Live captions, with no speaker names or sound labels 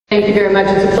Thank you very much.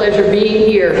 It's a pleasure being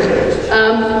here.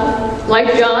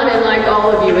 Like John and like all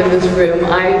of you in this room,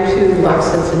 I too love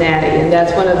Cincinnati, and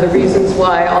that's one of the reasons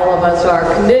why all of us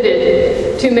are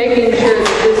committed to making sure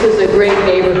that this is a great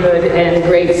neighborhood and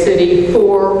great city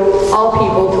for all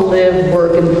people to live,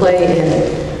 work, and play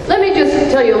in. Let me just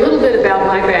tell you a little bit about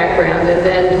my background and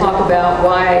then talk about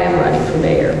why I am running for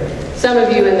mayor. Some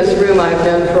of you in this room I've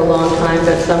known for a long time,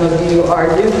 but some of you are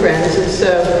new friends, and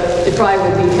so it probably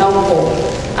would be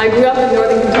helpful. I grew up in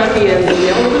northern Kentucky, and the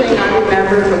only thing I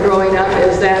remember from growing up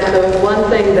is that the one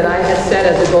thing that I had set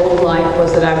as a goal of life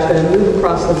was that I was going to move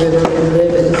across the river and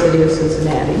live in the city of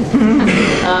Cincinnati.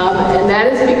 And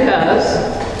that is because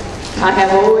I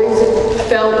have always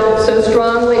felt so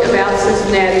strongly about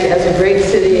Cincinnati as a great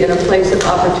city and a place of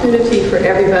opportunity for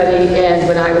everybody, and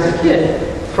when I was a kid,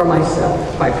 for myself,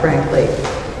 quite frankly.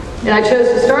 And I chose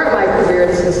to start my career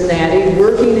in Cincinnati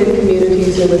working in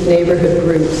communities and with neighborhood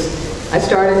groups. I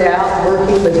started out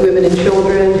working with women and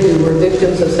children who were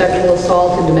victims of sexual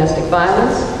assault and domestic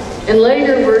violence, and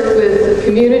later worked with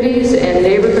communities and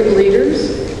neighborhood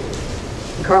leaders.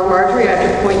 Carl and Marjorie, I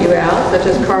have to point you out, such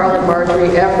as Carl and Marjorie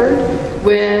Efford,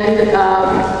 when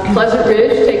Pleasant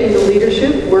Ridge, taking the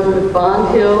leadership, worked with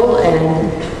Bond Hill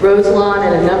and Roselawn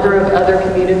and a number of other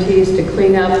communities to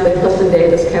clean up the Clifton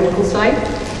Davis chemical site.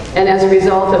 And as a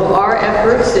result of our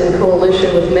efforts in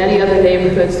coalition with many other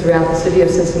neighborhoods throughout the city of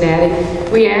Cincinnati,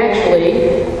 we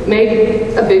actually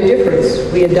made a big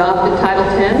difference. We adopted Title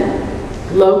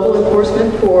X, local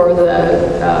enforcement for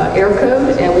the air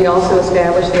code, and we also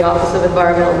established the Office of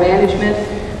Environmental Management.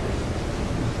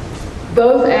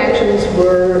 Both actions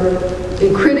were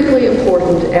critically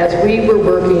important as we were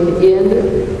working in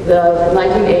the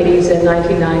 1980s and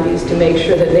 1990s to make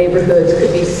sure that neighborhoods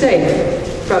could be safe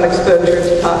from exposure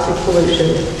to toxic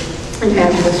pollution and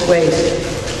hazardous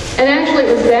waste. And actually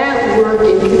it was that work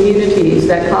in communities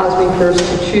that caused me first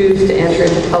to choose to enter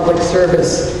into public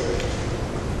service.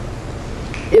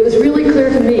 It was really clear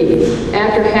to me,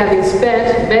 after having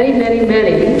spent many, many,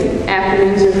 many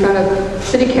afternoons in front of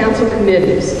city council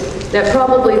committees, that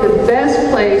probably the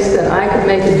best place that I could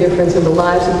make a difference in the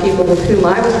lives of people with whom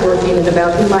I was working and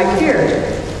about whom I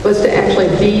cared was to actually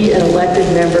be an elected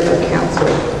member of council,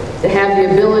 to have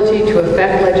the ability to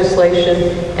affect legislation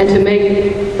and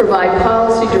to provide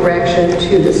policy direction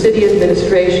to the city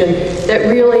administration that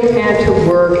really had to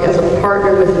work as a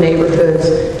partner with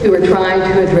neighborhoods who were trying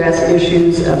to address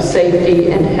issues of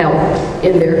safety and health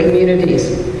in their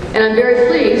communities. And I'm very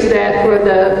pleased that for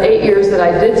the 8 years that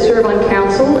I did serve on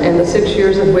council, and the 6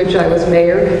 years of which I was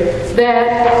mayor,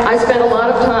 that I spent a lot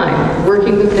of time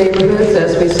working with neighborhoods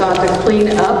as we sought to clean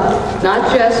up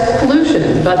not just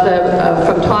pollution, but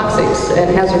from toxics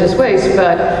and hazardous waste,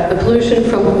 but the pollution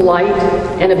from blight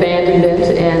and abandonment,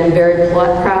 and I'm very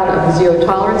proud of the Zero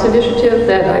Tolerance Initiative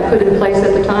that I put in place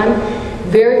at the time.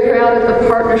 Very proud of the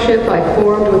partnership I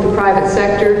formed with the private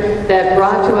sector that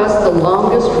brought to us the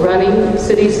longest running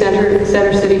city center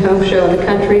city home show in the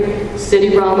country,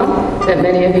 City Rama, that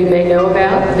many of you may know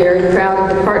about. Very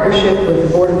proud of the partnership with the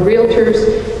Board of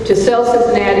Realtors to sell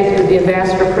Cincinnati through the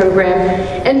Ambassador Program,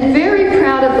 and very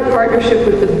proud of the partnership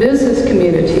with the business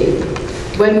community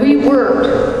when we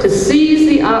worked to seize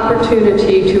the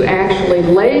opportunity to actually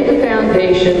lay the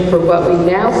foundation for what we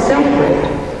now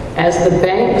celebrate as the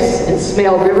banks in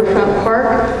Smale Riverfront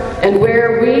Park, and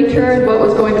where we turned what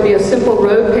was going to be a simple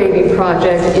road paving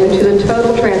project into the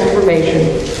total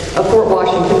transformation of Fort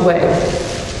Washington Way.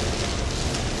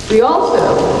 We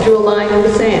also drew a line in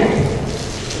the sand.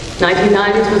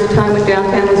 1990s was the time when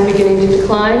downtown was beginning to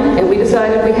decline, and we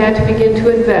decided we had to begin to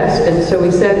invest, and so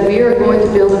we said we are going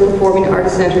to build a performing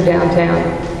arts center downtown,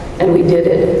 and we did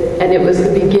it, and it was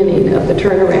the beginning of the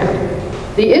turnaround.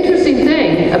 The interesting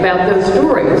thing about those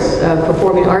stories of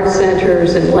performing arts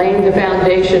centers and laying the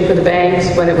foundation for the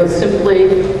banks when it was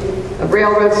simply a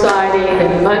railroad siding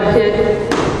and a mud pit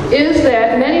is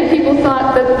that many people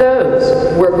thought that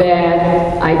those were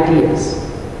bad ideas.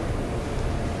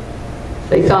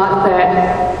 They thought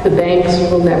that the banks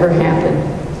will never happen.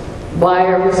 Why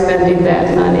are we spending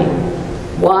that money?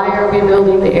 Why are we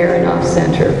building the Aronoff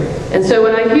Center? And so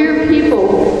when I hear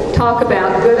people talk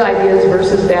about good ideas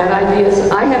versus bad ideas,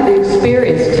 I have the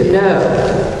experience to know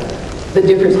the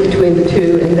difference between the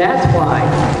two, and that's why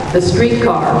the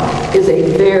streetcar is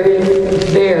a very,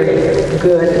 very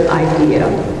good idea.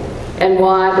 And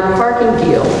why the parking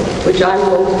deal, which I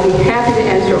will be happy to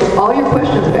answer all your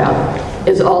questions about,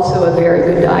 is also a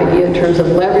very good idea in terms of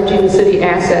leveraging the city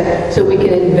asset so we can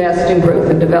invest in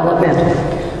growth and development.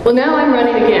 Well, now I'm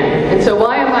running again. And so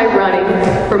why am I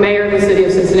running for mayor of the city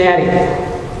of Cincinnati?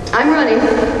 I'm running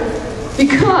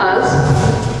because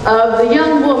of the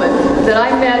young woman that I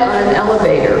met on an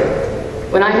elevator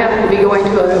when I happened to be going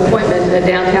to an appointment in a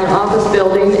downtown office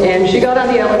building, and she got on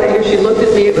the elevator, she looked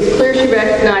at me, it was clear she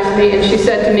recognized me, and she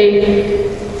said to me,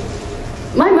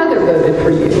 "My mother voted for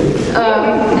you."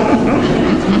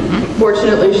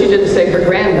 Fortunately, she didn't say her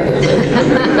grandmother voted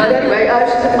for you. But anyway,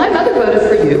 she said, "My mother voted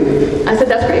for you." I said,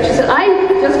 "That's great." She said, "I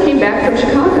just came back from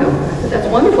Chicago." I said, "That's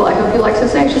wonderful. I hope you like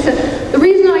Cincinnati." She said, "The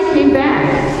reason I came back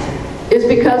is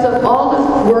because of all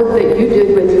the work that you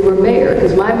did when you were mayor,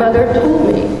 because my mother told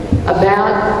me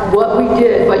about what we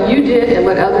did, what you did and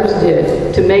what others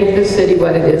did to make this city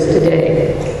what it is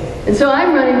today." And so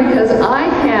I'm running because I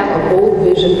have a bold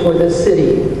vision for this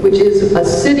city, which is a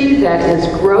city that is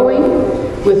growing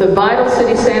with a vital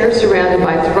city center surrounded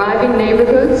by thriving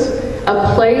neighborhoods,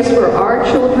 a place where our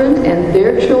children and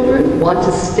their children want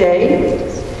to stay,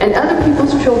 and other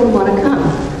people's children want to come,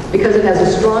 because it has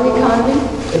a strong economy,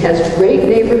 it has great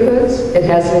neighborhoods, it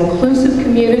has an inclusive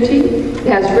community,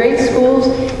 it has great schools,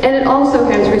 and it also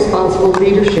has responsible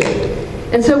leadership.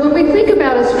 And so when we think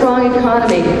about a strong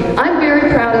economy, I'm very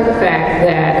proud of the fact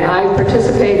that I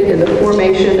participated in the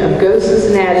formation of Go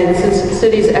Cincinnati, the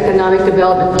city's economic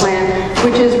development plan,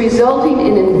 which is resulting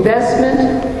in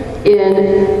investment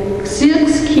in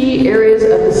 6 key areas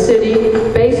of the city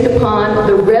based upon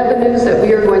the revenues that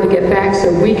we are going to get back so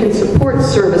we can support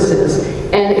services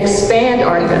and expand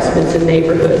our investments in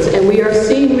neighborhoods. And we are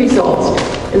seeing results.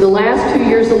 In the last 2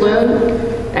 years alone,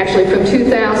 actually from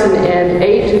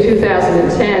 2008 to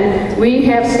 2010, we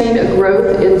have seen a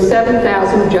growth in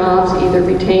 7,000 jobs either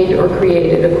retained or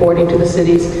created, according to the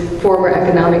city's former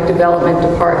economic development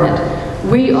department.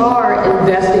 We are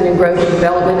investing in growth and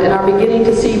development and are beginning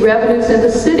to see revenues in the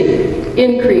city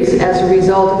increase as a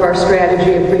result of our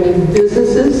strategy of bringing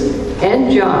businesses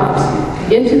and jobs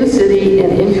into the city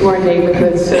and into our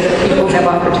neighborhoods so that people have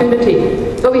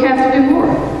opportunity. But we have to do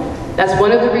more. That's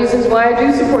one of the reasons why I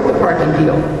do support the parking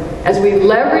deal. As we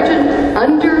leverage an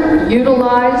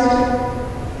underutilized,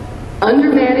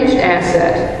 undermanaged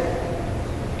asset,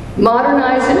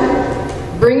 modernize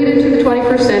it, bring it into the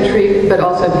 21st century, but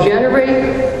also generate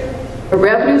a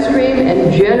revenue stream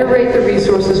and generate the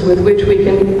resources with which we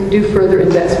can do further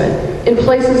investment in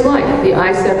places like the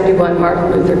I-71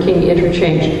 Martin Luther King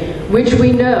interchange, which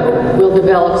we know will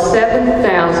develop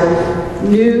 7,000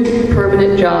 new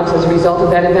permanent jobs as a result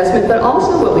of that investment. But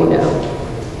also what we know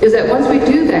is that once we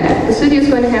do that, the city is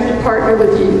going to have to partner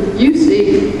with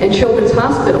UC and Children's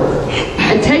Hospital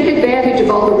and take advantage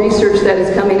of all the research that is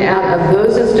coming out of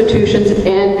those institutions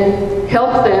and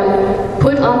help them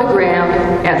put on the ground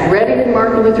at Reading and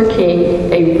Martin Luther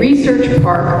King a research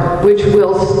park which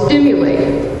will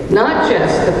stimulate not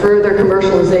just the further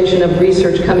commercialization of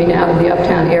research coming out of the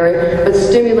uptown area, but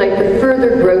stimulate the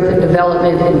further growth and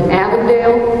development in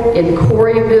Avondale, in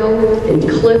Coreyville, in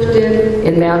Clifton,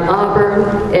 in Mount Auburn,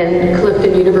 and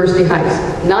Clifton University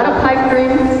Heights. Not a pipe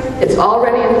dream. It's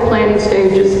already in the planning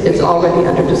stages. It's already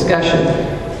under discussion.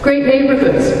 Great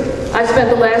neighborhoods. I spent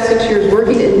the last 6 years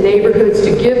working in neighborhoods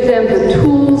to give them the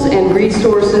tools and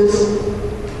resources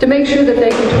to make sure that they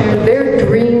can turn their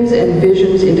dreams and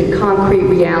visions into concrete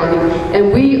reality.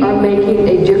 And we are making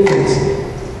a difference.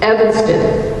 Evanston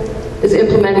is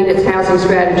implementing its housing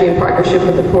strategy in partnership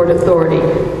with the Port Authority.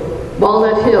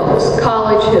 Walnut Hills,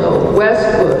 College Hill,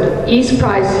 Westwood, East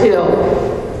Price Hill,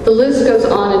 the list goes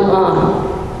on and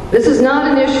on. This is not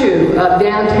an issue of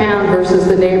downtown versus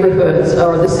the neighborhoods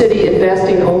or the city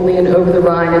investing only in over the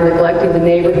Rhine and neglecting the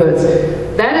neighborhoods.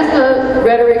 That is the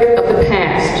rhetoric of the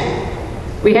past.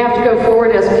 We have to go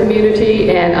forward as a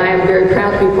community, and I am very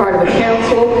proud to be part of a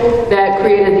council that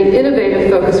created the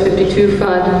Innovative Focus 52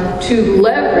 Fund to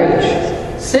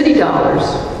leverage city dollars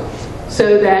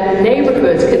so that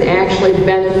neighborhoods can actually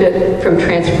benefit from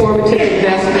transformative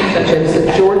investments such as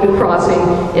the Jordan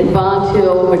Crossing in Bond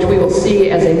Hill, which we will see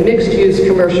as a mixed-use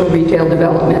commercial retail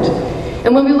development.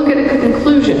 And when we look at a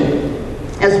conclusion,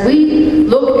 as we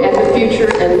look at the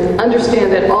future and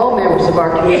understand that all members of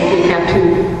our community have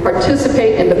to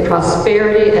participate in the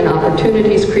prosperity and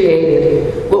opportunities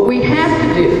created, what we have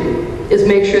to do is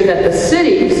make sure that the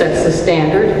city sets the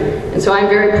standard. And so I'm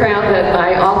very proud that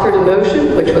I authored a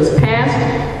motion, which was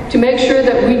passed, to make sure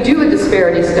that we do a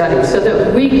disparity study so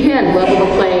that we can level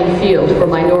the playing field for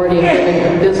minority and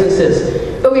women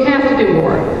businesses. But we have to do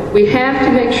more. We have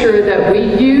to make sure that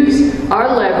we use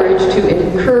our leverage to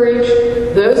encourage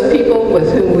those people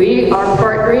with whom we are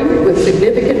partnering with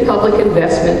significant public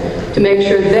investment to make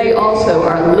sure they also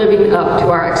are living up to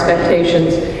our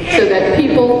expectations so that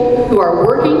people who are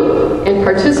working and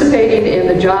participating in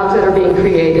the jobs that are being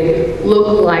created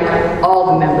look like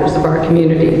all the members of our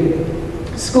community.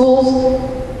 Schools,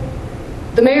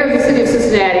 The mayor of the city of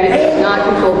Cincinnati does not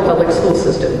control the public school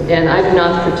system, and I do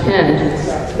not pretend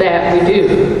that we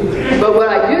do. But what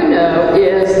I do know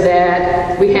is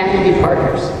that we have to be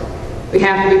partners. We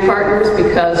have to be partners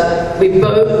because we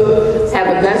both have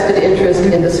a vested interest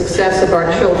in the success of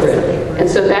our children. And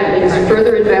so that means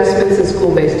further investments in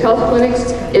school-based health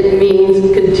clinics. It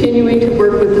means continuing to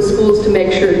work with the schools to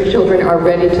make sure children are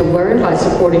ready to learn by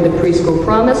supporting the preschool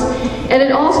promise. And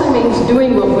it also means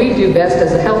doing what we do best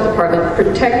as a health department,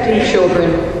 protecting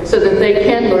children so that they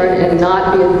can learn and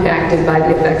not be impacted by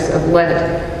the effects of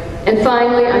lead. And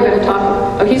finally, I'm going to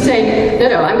talk, he's saying,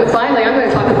 finally I'm going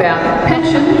to talk about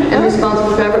pension and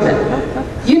responsible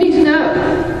government. You need to know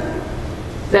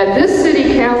that this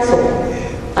city council,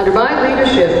 under my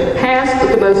leadership,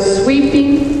 passed the most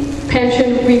sweeping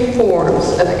pension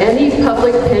reforms of any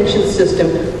public pension system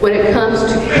when it comes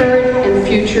to current and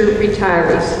future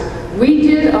retirees. We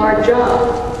did our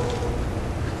job.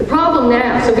 The problem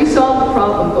now, so we solved the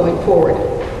problem going forward.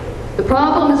 The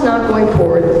problem is not going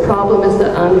forward, the problem is the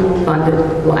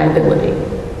unfunded liability.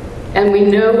 And we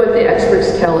know what the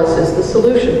experts tell us is the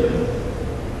solution.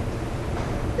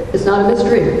 It's not a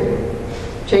mystery.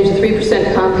 Change the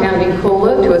 3% compounding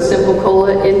COLA to a simple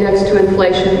COLA indexed to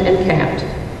inflation and capped.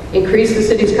 Increase the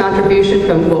city's contribution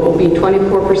from what will be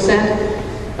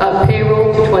 24% of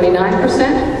payroll to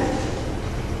 29%.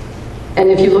 And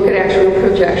if you look at actual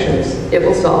projections, it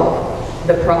will solve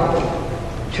the problem.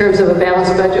 In terms of a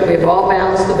balanced budget, we have all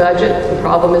balanced the budget. The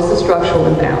problem is the structural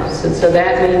imbalance. And so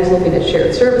that means looking at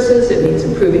shared services, it means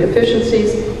improving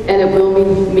efficiencies, and it will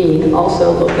mean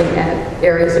also looking at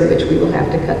areas in which we will have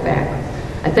to cut back.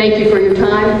 I thank you for your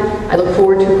time. I look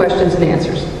forward to questions and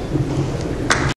answers.